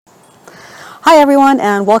Hi everyone,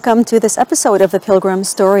 and welcome to this episode of the Pilgrim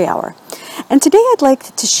Story Hour. And today I'd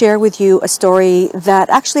like to share with you a story that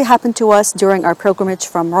actually happened to us during our pilgrimage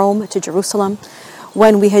from Rome to Jerusalem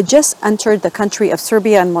when we had just entered the country of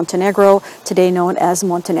Serbia and Montenegro, today known as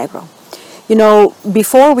Montenegro. You know,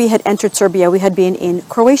 before we had entered Serbia, we had been in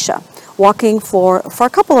Croatia, walking for a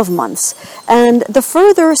couple of months. And the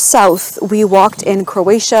further south we walked in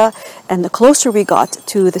Croatia and the closer we got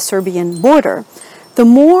to the Serbian border, the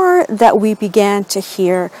more that we began to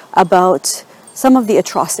hear about some of the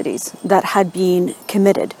atrocities that had been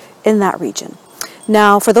committed in that region.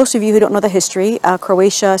 Now, for those of you who don't know the history,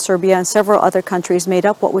 Croatia, Serbia, and several other countries made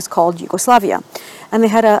up what was called Yugoslavia. And they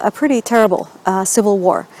had a pretty terrible civil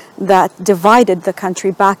war that divided the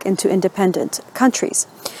country back into independent countries.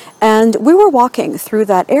 And we were walking through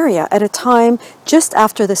that area at a time just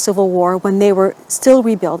after the Civil War when they were still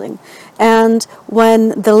rebuilding. And when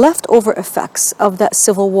the leftover effects of that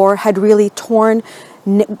Civil War had really torn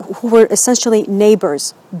who were essentially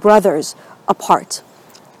neighbors, brothers, apart.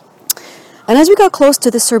 And as we got close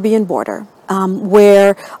to the Serbian border,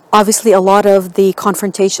 where obviously a lot of the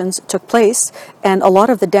confrontations took place and a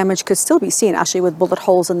lot of the damage could still be seen actually with bullet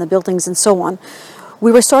holes in the buildings and so on,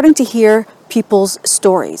 we were starting to hear people's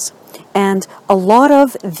stories and a lot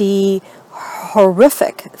of the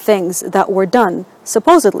horrific things that were done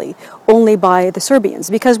supposedly only by the Serbians,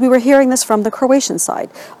 because we were hearing this from the Croatian side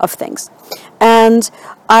of things. And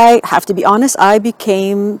I have to be honest, I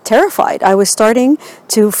became terrified. I was starting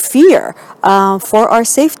to fear for our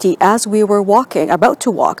safety as we were about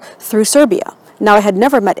to walk through Serbia. Now, I had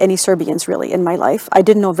never met any Serbians really in my life. I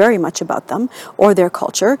didn't know very much about them or their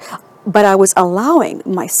culture, but I was allowing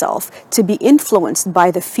myself to be influenced by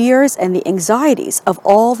the fears and the anxieties of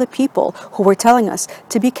all the people who were telling us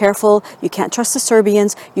to be careful, you can't trust the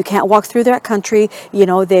Serbians, you can't walk through their country, you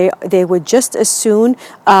know, they would just as soon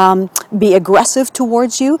be aggressive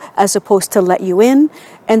towards you as opposed to let you in.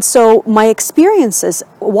 And so my experiences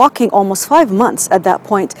walking almost 5 months at that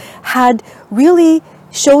point had really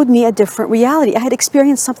showed me a different reality. I had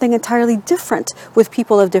experienced something entirely different with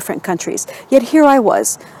people of different countries. Yet here I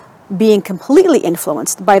was, being completely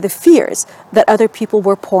influenced by the fears that other people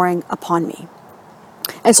were pouring upon me.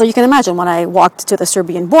 And so you can imagine when I walked to the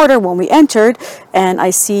Serbian border, when we entered, and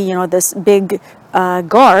I see, you know, this big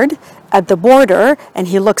guard at the border, and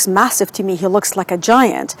he looks massive to me, he looks like a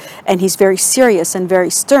giant, and he's very serious and very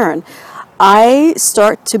stern. I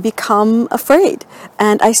start to become afraid,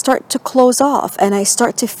 and I start to close off, and I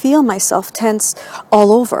start to feel myself tense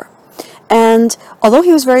all over. And although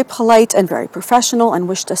he was very polite and very professional and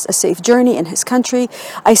wished us a safe journey in his country,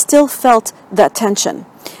 I still felt that tension.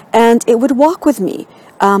 And it would walk with me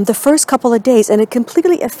the first couple of days, and it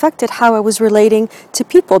completely affected how I was relating to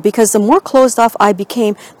people, because the more closed off I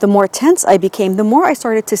became, the more tense I became, the more I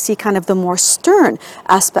started to see kind of the more stern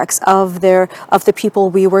aspects of the people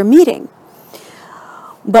we were meeting.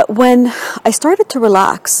 But when I started to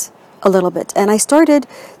relax a little bit, and I started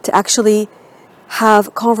to actually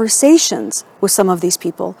have conversations with some of these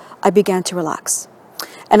people, I began to relax.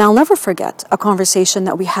 And I'll never forget a conversation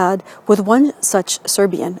that we had with one such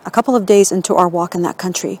Serbian a couple of days into our walk in that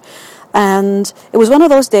country. And it was one of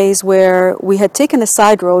those days where we had taken a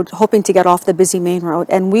side road hoping to get off the busy main road,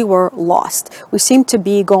 and we were lost. We seemed to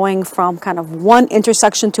be going from kind of one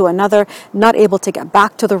intersection to another, not able to get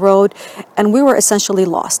back to the road, and we were essentially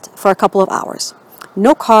lost for a couple of hours.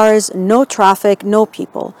 No cars, no traffic, no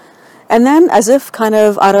people. And then, as if kind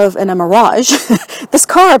of in a mirage, this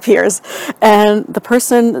car appears. And the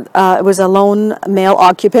person was a lone male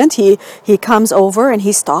occupant. He comes over and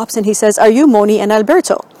he stops and he says, "Are you Moni and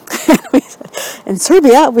Alberto?" In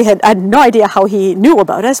Serbia, we had no idea how he knew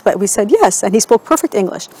about us, but we said yes. And he spoke perfect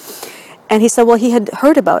English. And he said, well, he had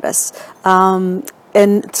heard about us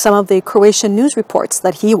in some of the Croatian news reports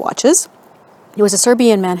that he watches. He was a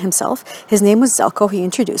Serbian man himself. His name was Zelko. He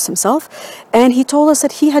introduced himself. And he told us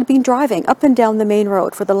that he had been driving up and down the main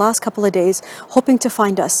road for the last couple of days, hoping to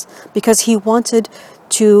find us because he wanted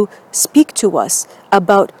to speak to us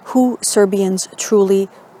about who Serbians truly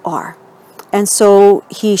are. And so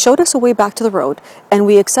he showed us a way back to the road, and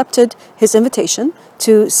we accepted his invitation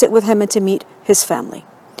to sit with him and to meet his family.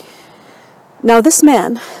 Now, this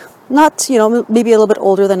man, not, maybe a little bit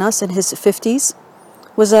older than us, in his 50s,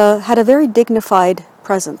 had a very dignified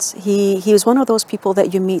presence. He was one of those people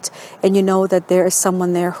that you meet and you know that there is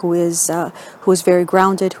someone there who is very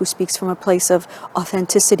grounded, who speaks from a place of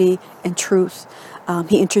authenticity and truth.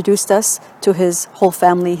 He introduced us to his whole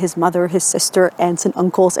family, his mother, his sister, aunts and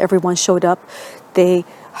uncles. Everyone showed up. They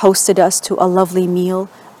hosted us to a lovely meal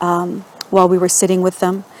while we were sitting with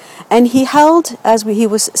them. And he held, he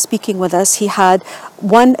was speaking with us, he had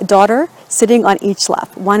one daughter sitting on each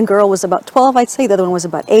lap. One girl was about 12, I'd say, the other one was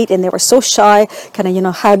about 8, and they were so shy, kind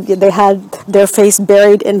of, they had their face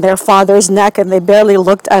buried in their father's neck, and they barely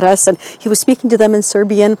looked at us, and he was speaking to them in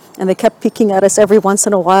Serbian, and they kept peeking at us every once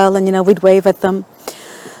in a while, and, we'd wave at them.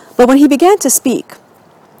 But when he began to speak,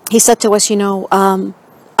 he said to us,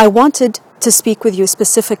 I wanted to speak with you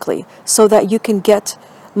specifically so that you can get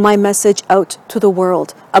my message out to the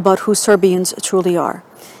world about who Serbians truly are.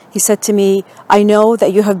 He said to me, I know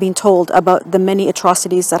that you have been told about the many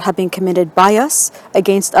atrocities that have been committed by us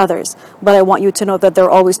against others, but I want you to know that there are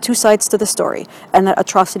always two sides to the story, and that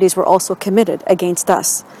atrocities were also committed against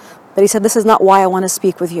us. But he said, this is not why I want to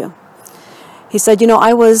speak with you. He said,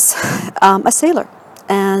 I was a sailor,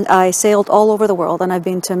 and I sailed all over the world, and I've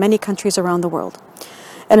been to many countries around the world.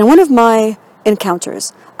 And in one of my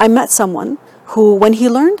encounters, I met someone who, when he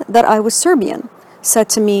learned that I was Serbian, said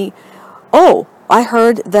to me, oh, I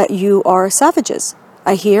heard that you are savages.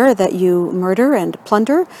 I hear that you murder and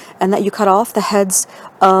plunder and that you cut off the heads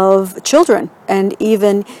of children and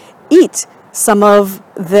even eat some of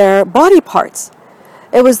their body parts.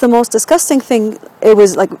 It was the most disgusting thing. It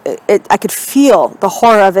was like, I could feel the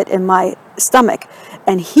horror of it in my stomach.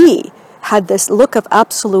 And he had this look of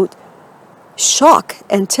absolute shock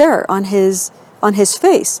and terror on his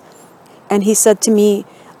face. And he said to me,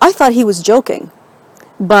 I thought he was joking,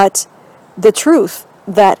 but the truth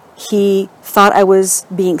that he thought I was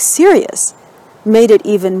being serious made it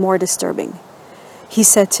even more disturbing. He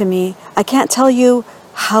said to me, I can't tell you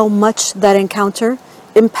how much that encounter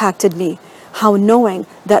impacted me, how knowing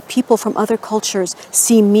that people from other cultures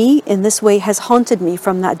see me in this way has haunted me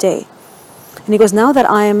from that day. And he goes, now that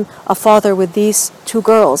I'm a father with these two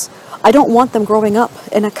girls, I don't want them growing up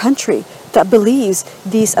in a country that believes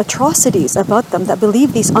these atrocities about them, that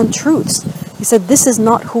believe these untruths. He said, this is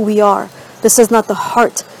not who we are. This is not the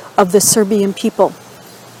heart of the Serbian people.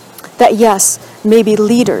 That yes, maybe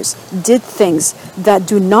leaders did things that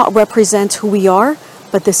do not represent who we are,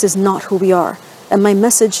 but this is not who we are. And my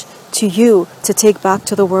message to you to take back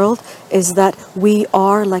to the world is that we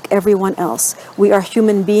are like everyone else. We are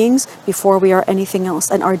human beings before we are anything else.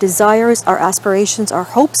 And our desires, our aspirations, our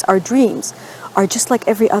hopes, our dreams are just like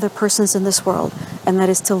every other person's in this world. And that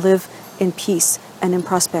is to live in peace and in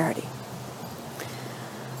prosperity.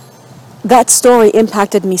 That story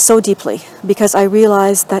impacted me so deeply because I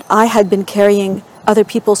realized that I had been carrying other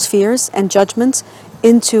people's fears and judgments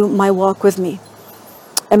into my walk with me.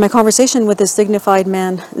 And my conversation with this dignified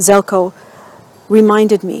man, Zelko,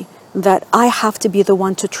 reminded me that I have to be the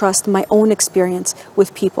one to trust my own experience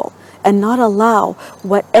with people and not allow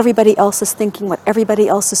what everybody else is thinking, what everybody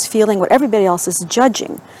else is feeling, what everybody else is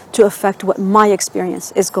judging to affect what my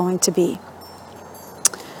experience is going to be.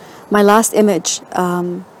 My last image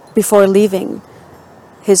before leaving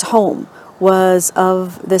his home was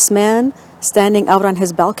of this man standing out on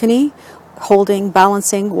his balcony,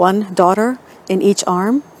 balancing one daughter in each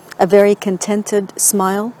arm, a very contented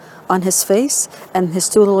smile on his face, and his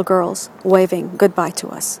two little girls waving goodbye to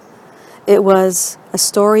us. It was a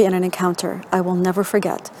story and an encounter I will never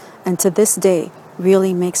forget, and to this day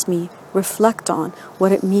really makes me reflect on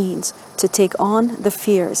what it means to take on the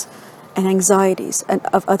fears and anxieties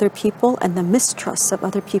of other people and the mistrusts of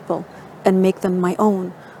other people and make them my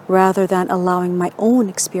own, rather than allowing my own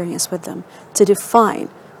experience with them to define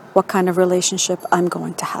what kind of relationship I'm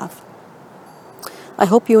going to have. I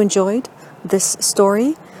hope you enjoyed this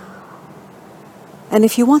story. And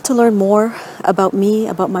if you want to learn more about me,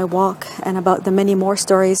 about my walk, and about the many more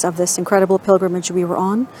stories of this incredible pilgrimage we were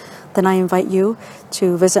on, then I invite you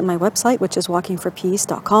to visit my website, which is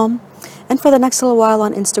walkingforpeace.com. And for the next little while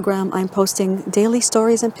on Instagram, I'm posting daily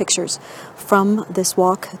stories and pictures from this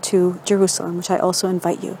walk to Jerusalem, which I also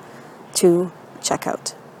invite you to check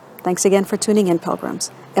out. Thanks again for tuning in, pilgrims,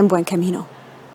 and buen camino.